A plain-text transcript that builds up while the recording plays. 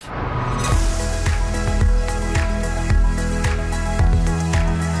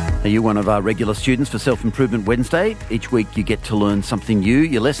Are you one of our regular students for Self-Improvement Wednesday? Each week you get to learn something new.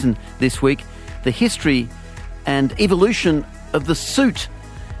 Your lesson this week, the history and evolution of the suit.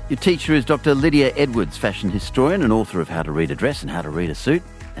 Your teacher is Dr. Lydia Edwards, fashion historian and author of How to Read a Dress and How to Read a Suit,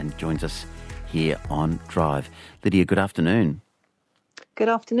 and joins us here on Drive. Lydia, good afternoon. Good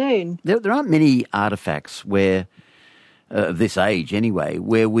afternoon. There aren't many artefacts where, of this age anyway,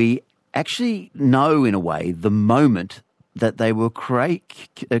 where we actually know in a way the moment that they were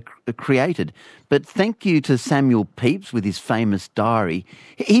created. But thank you to Samuel Pepys with his famous diary.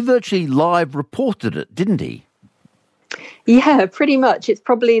 He virtually live reported it, didn't he? Yeah, pretty much. It's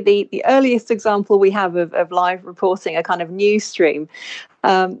probably the earliest example we have of live reporting, a kind of news stream.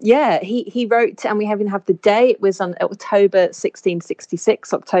 He wrote, and we even have the day. It was on October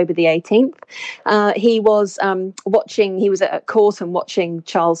 1666, October the 18th. He was at court and watching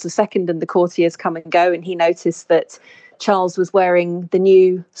Charles II and the courtiers come and go, and he noticed that Charles was wearing the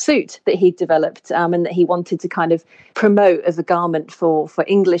new suit that he'd developed and that he wanted to kind of promote as a garment for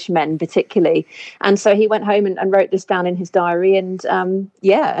English men particularly. And so he went home and wrote this down in his diary and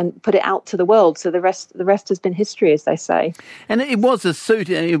put it out to the world. So the rest has been history, as they say. And it was a suit.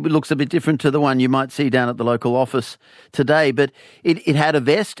 It looks a bit different to the one you might see down at the local office today, but it had a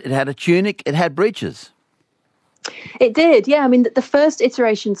vest, it had a tunic, it had breeches. It did, yeah. I mean, the first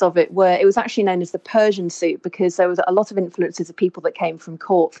iterations of it was actually known as the Persian suit because there was a lot of influences of people that came from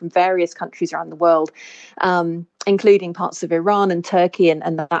court from various countries around the world, including parts of Iran and Turkey and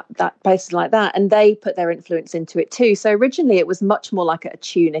that places like that. And they put their influence into it too. So originally it was much more like a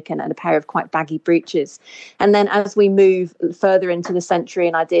tunic and a pair of quite baggy breeches. And then as we move further into the century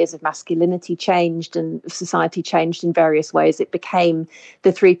and ideas of masculinity changed and society changed in various ways, it became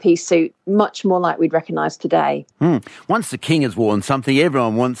the three-piece suit, much more like we'd recognise today. Once the king has worn something,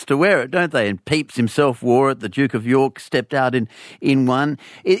 everyone wants to wear it, don't they? And Pepys himself wore it. The Duke of York stepped out in one.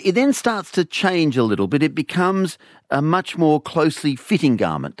 It then starts to change a little bit. It becomes a much more closely fitting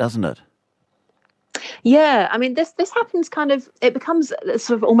garment, doesn't it? Yeah, I mean, this happens it becomes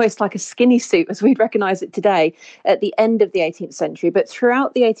sort of almost like a skinny suit as we'd recognise it today at the end of the 18th century. But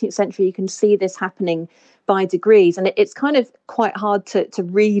throughout the 18th century, you can see this happening by degrees. And it's kind of quite hard to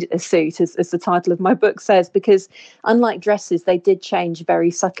read a suit, as the title of my book says, because unlike dresses, they did change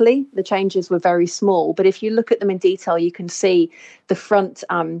very subtly. The changes were very small. But if you look at them in detail, you can see the front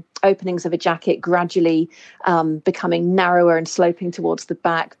openings of a jacket gradually becoming narrower and sloping towards the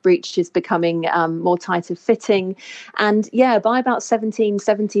back, breeches becoming more tighter fitting. And by about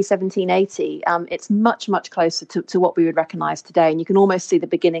 1770, 1780, it's much, much closer to what we would recognise today. And you can almost see the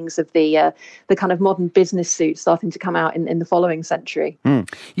beginnings of the kind of modern business suit starting to come out in the following century.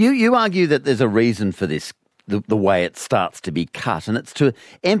 You argue that there's a reason for this, the way it starts to be cut, and it's to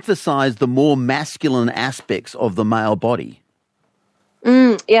emphasise the more masculine aspects of the male body.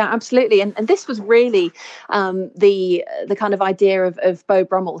 Yeah, absolutely. And this was really the kind of idea of Beau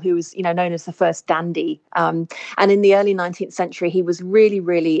Brummel, who was, known as the first dandy. And in the early 19th century, he was really,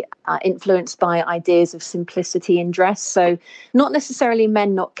 really influenced by ideas of simplicity in dress. So not necessarily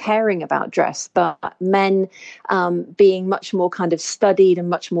men not caring about dress, but men being much more kind of studied and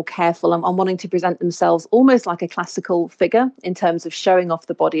much more careful and wanting to present themselves almost like a classical figure in terms of showing off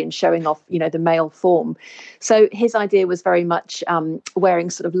the body and showing off, the male form. So his idea was very much wearing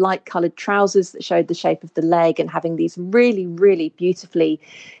sort of light-coloured trousers that showed the shape of the leg and having these really, really beautifully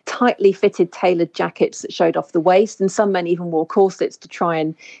tightly fitted tailored jackets that showed off the waist. And some men even wore corsets to try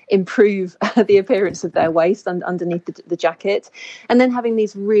and improve the appearance of their waist underneath the jacket. And then having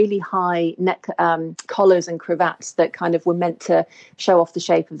these really high neck collars and cravats that kind of were meant to show off the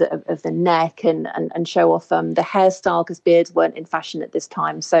shape of the neck and show off the hairstyle, because beards weren't in fashion at this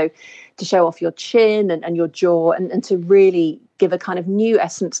time. So to show off your chin and your jaw and to really give a kind of new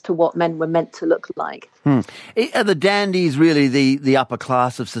essence to what men were meant to look like. Are the dandies really the upper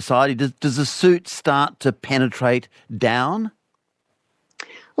class of society? Does the suit start to penetrate down?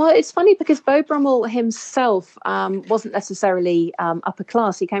 Well, it's funny because Beau Brummel himself wasn't necessarily upper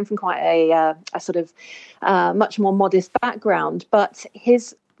class. He came from quite a sort of much more modest background, but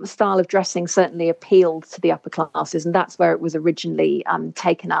his style of dressing certainly appealed to the upper classes, and that's where it was originally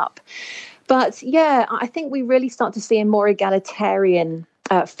taken up. But I think we really start to see a more egalitarian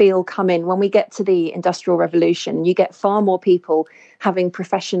feel come in when we get to the Industrial Revolution. You get far more people having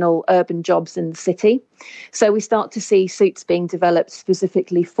professional urban jobs in the city. So we start to see suits being developed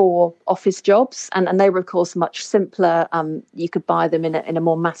specifically for office jobs. And they were, of course, much simpler. You could buy them in a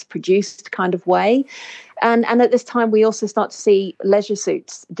more mass-produced kind of way. And at this time, we also start to see leisure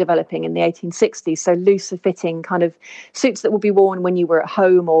suits developing in the 1860s. So looser fitting kind of suits that would be worn when you were at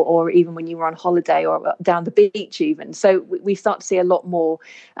home or even when you were on holiday or down the beach even. So we start to see a lot more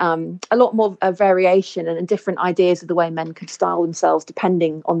variation and different ideas of the way men could style themselves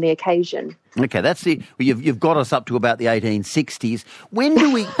depending on the occasion. Okay, you've got us up to about the 1860s.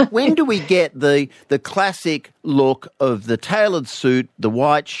 When do we get the classic look of the tailored suit, the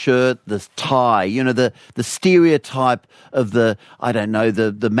white shirt, the tie, the stereotype of the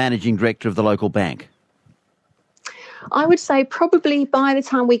managing director of the local bank? I would say probably by the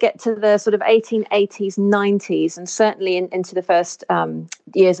time we get to the sort of 1880s, 90s, and certainly into the first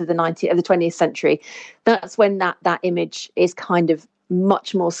years of the 20th century, that's when that image is kind of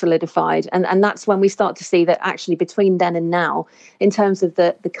much more solidified. And that's when we start to see that actually between then and now, in terms of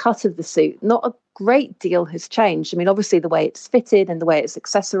the cut of the suit, not a great deal has changed. I mean, obviously the way it's fitted and the way it's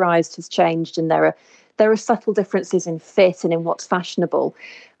accessorized has changed, and there are subtle differences in fit and in what's fashionable.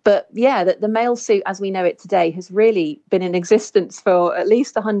 But yeah, the male suit as we know it today has really been in existence for at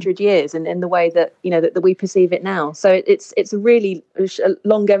least 100 years in the way that, that we perceive it now. So it's a really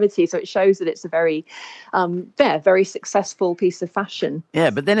longevity. So it shows that it's a very, very successful piece of fashion.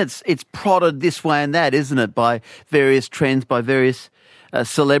 Yeah, but then it's prodded this way and that, isn't it, by various trends, by various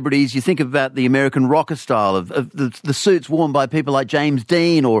celebrities. You think about the American rocker style of the suits worn by people like James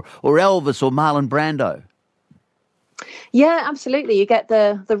Dean or Elvis or Marlon Brando. Yeah, absolutely. You get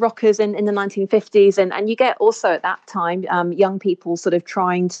the rockers in the 1950s and you get also at that time young people sort of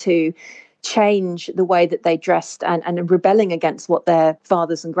trying to change the way that they dressed and rebelling against what their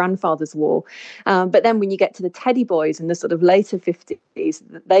fathers and grandfathers wore. But then when you get to the Teddy Boys in the sort of later 50s,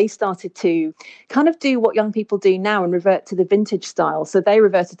 they started to kind of do what young people do now and revert to the vintage style. So they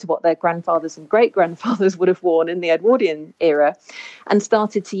reverted to what their grandfathers and great-grandfathers would have worn in the Edwardian era and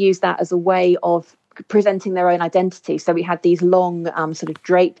started to use that as a way of presenting their own identity. So we had these long sort of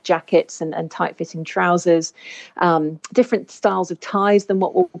drape jackets and tight-fitting trousers, different styles of ties than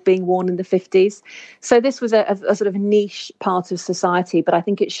what were being worn in the 50s. So this was a sort of niche part of society, but I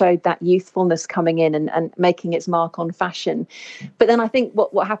think it showed that youthfulness coming in and making its mark on fashion. But then I think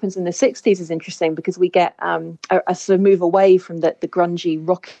what happens in the 60s is interesting because we get a sort of move away from the grungy,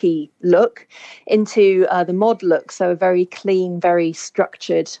 rocky look into the mod look. So a very clean, very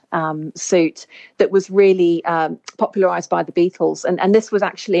structured suit that was really popularised by the Beatles. And this was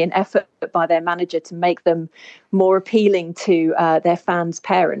actually an effort by their manager to make them more appealing to their fans'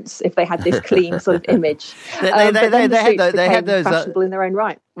 parents if they had this clean sort of image. They had those fashionable in their own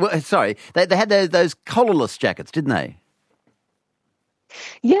right. Well, sorry, they had those collarless jackets, didn't they?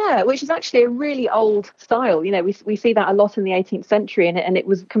 Yeah, which is actually a really old style. We see that a lot in the 18th century, and it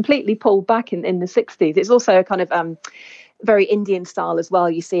was completely pulled back in the 60s. It's also a kind of very Indian style as well.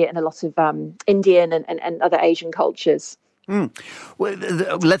 You see it in a lot of Indian and other Asian cultures. Well,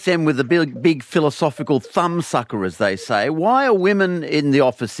 let's end with the big philosophical thumbsucker, as they say. Why are women in the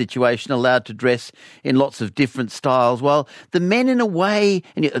office situation allowed to dress in lots of different styles? Well, the men, in a way,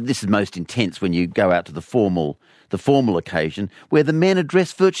 and this is most intense when you go out to the formal occasion, where the men are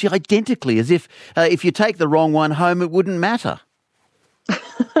dressed virtually identically, as if you take the wrong one home, it wouldn't matter.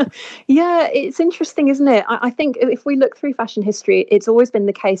 Yeah, it's interesting, isn't it? I think if we look through fashion history, it's always been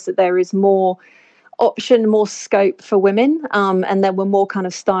the case that there is more option, more scope for women, and there were more kind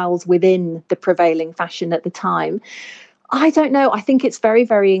of styles within the prevailing fashion at the time. I don't know. I think it's very,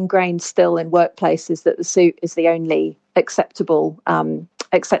 very ingrained still in workplaces that the suit is the only acceptable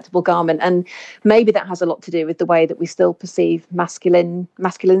garment, and maybe that has a lot to do with the way that we still perceive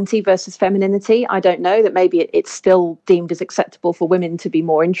masculinity versus femininity. I don't know, that maybe it's still deemed as acceptable for women to be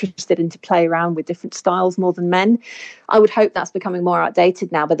more interested and to play around with different styles more than men. I would hope that's becoming more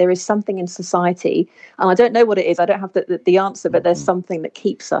outdated now, but there is something in society, and I don't know what it is. I don't have the answer, but there's something that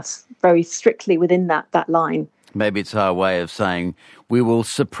keeps us very strictly within that line. Maybe it's our way of saying, we will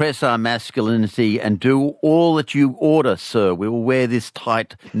suppress our masculinity and do all that you order, sir. We will wear this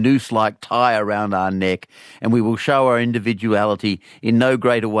tight, noose-like tie around our neck, and we will show our individuality in no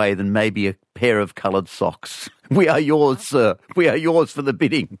greater way than maybe a pair of coloured socks. We are yours, sir. We are yours for the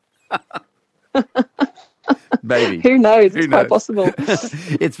bidding. Maybe. Who knows? It's quite possible.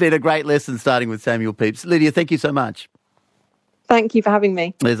 It's been a great lesson starting with Samuel Pepys. Lydia, thank you so much. Thank you for having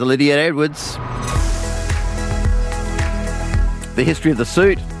me. There's Lydia Edwards. The history of the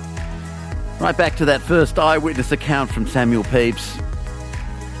suit. Right back to that first eyewitness account from Samuel Pepys.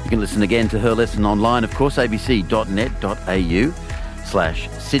 You can listen again to her lesson online, of course,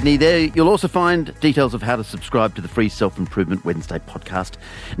 abc.net.au/Sydney. There you'll also find details of how to subscribe to the free Self-Improvement Wednesday podcast.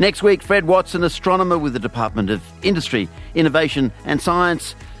 Next week, Fred Watson, astronomer with the Department of Industry, Innovation and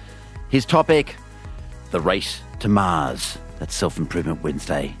Science. His topic, The Race to Mars. That's Self-Improvement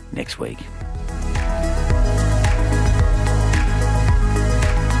Wednesday next week.